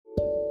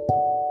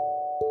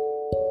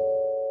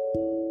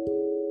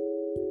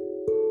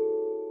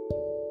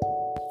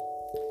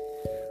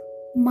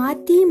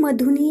माती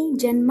मधुनी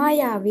जन्मा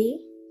यावे,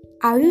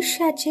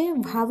 आयुष्याचे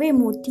व्हावे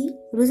मोती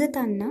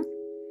रुजताना,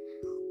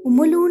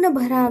 उमलून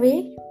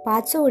भरावे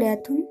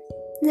पाचोळ्यातून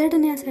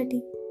झडण्यासाठी.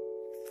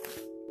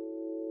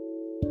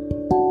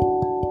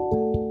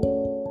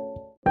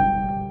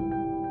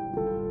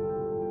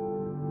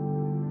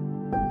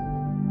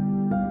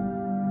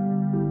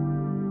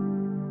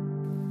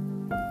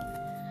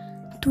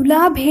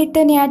 तुला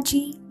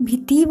भेटण्याची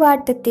भीती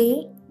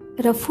वाटते,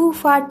 रफू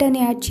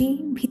फाटण्याची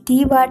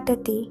भीती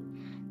वाटते,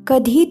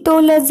 कधी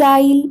तोल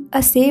जाईल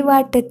असे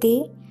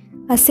वाटते,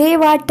 असे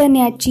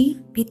वाटण्याची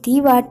भीती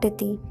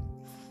वाटते.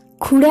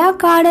 खुड्या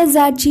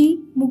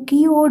काळजाची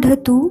मुकी ओढ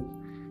तू,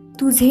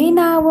 तुझे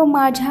नाव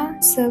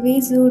माझ्या सवे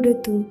जोड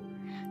तू,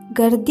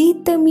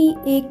 गर्दीत मी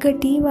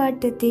एकटी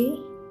वाटते,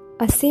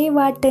 असे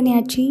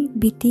वाटण्याची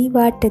भीती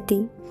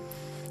वाटते.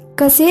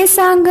 कसे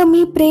सांग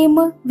मी प्रेम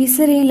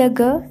विसरेल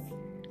ग,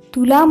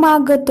 तुला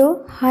मागतो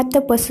हात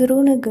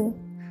पसरून ग,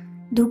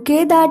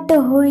 धुके दाट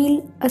होईल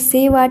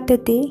असे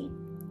वाटते,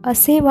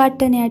 असे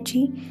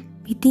वाटण्याची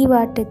भीती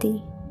वाटते.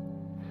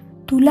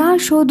 तुला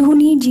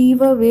शोधूनी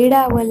जीव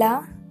वेडावला,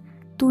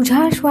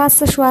 तुझ्या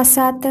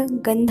श्वासश्वासात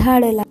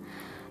गंधाळला,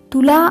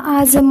 तुला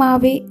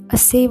आजमावे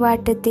असे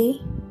वाटते,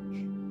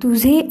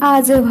 तुझे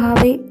आज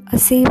व्हावे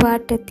असे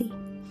वाटते,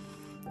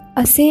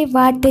 असे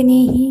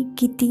वाटणेही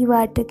किती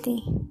वाटते,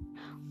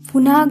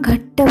 पुन्हा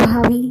घट्ट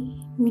व्हावी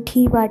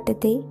मिठी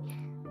वाटते,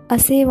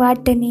 असे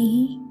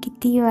वाटणेही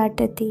किती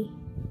वाटते.